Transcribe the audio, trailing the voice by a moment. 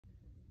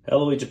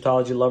Hello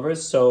Egyptology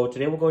lovers. So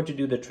today we're going to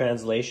do the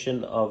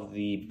translation of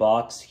the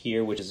box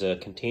here, which is a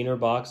container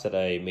box that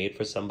I made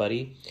for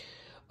somebody.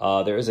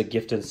 There is a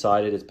gift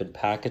inside it. It's been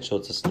packaged, so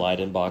it's a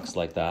slide-in box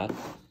like that.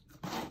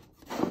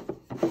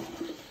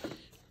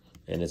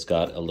 And it's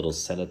got a little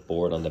Senet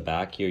board on the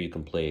back here. You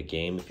can play a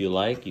game if you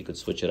like. You could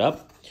switch it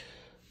up,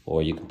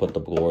 or you can put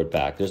the board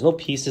back. There's no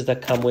pieces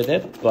that come with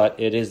it, but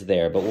it is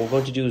there. But what we're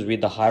going to do is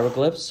read the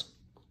hieroglyphs.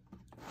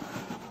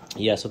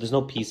 Yeah, so there's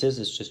no pieces.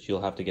 It's just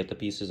you'll have to get the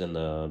pieces in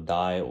the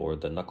die or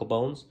the knuckle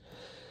bones.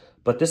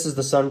 But this is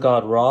the sun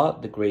god Ra,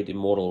 the great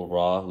immortal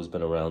Ra, who's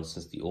been around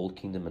since the Old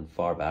Kingdom and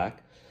far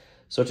back.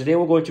 So today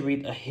we're going to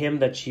read a hymn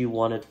that she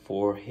wanted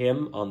for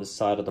him on the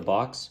side of the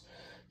box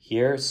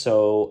here.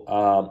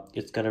 So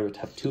it's going to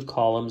have two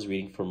columns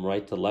reading from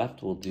right to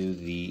left. We'll do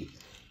the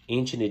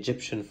ancient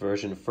Egyptian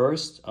version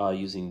first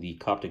using the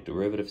Coptic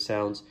derivative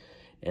sounds,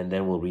 and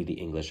then we'll read the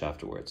English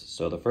afterwards.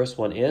 So the first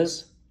one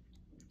is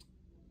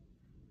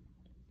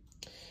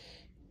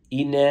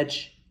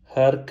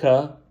inđ-ḥr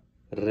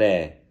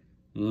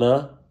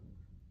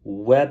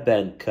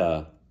Mњndt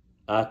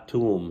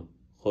Atum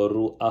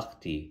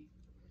Harakhte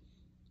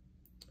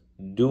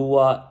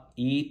dua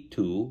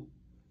itu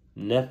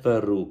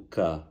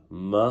neferuka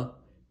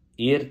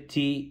rtj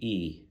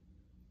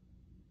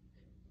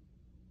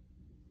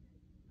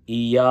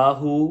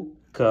iyahu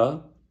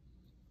ka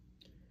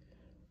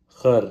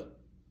ḥr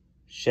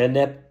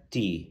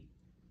shenepti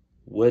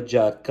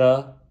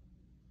wajaka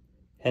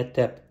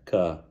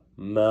ḥtpw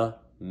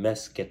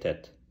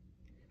Msktt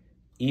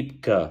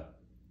ibka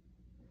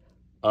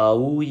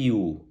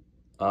auyu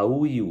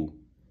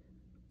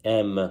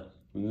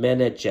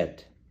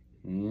Manedjet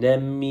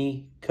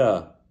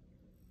nemika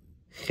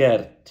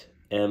jrtj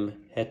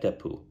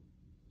ḥtpw.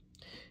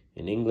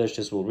 In English,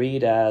 this will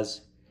read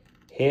as,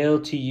 "Hail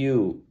to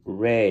you,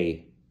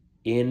 Re,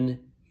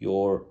 in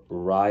your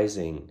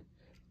rising.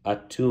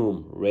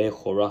 Atum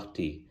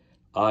Harakhte,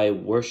 I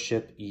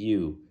worship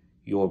you,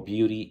 your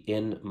beauty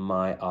in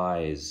my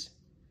eyes.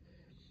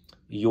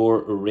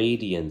 Your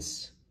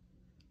radiance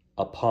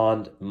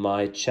upon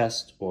my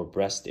chest or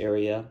breast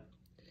area.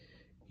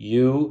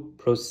 You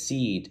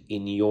proceed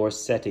in your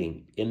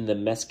setting in the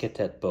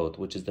Mesketet Boat,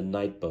 which is the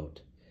night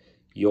boat.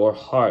 Your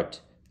heart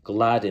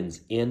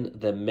gladdens in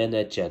the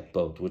Manedjet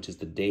Boat, which is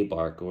the day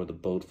bark or the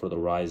boat for the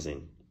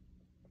rising.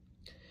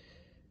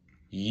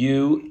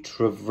 You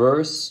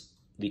traverse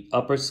the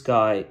upper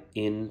sky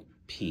in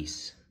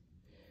peace."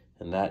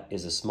 And that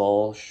is a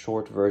small,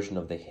 short version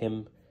of the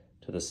hymn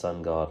to the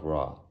sun god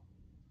Ra.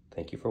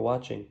 Thank you for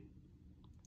watching.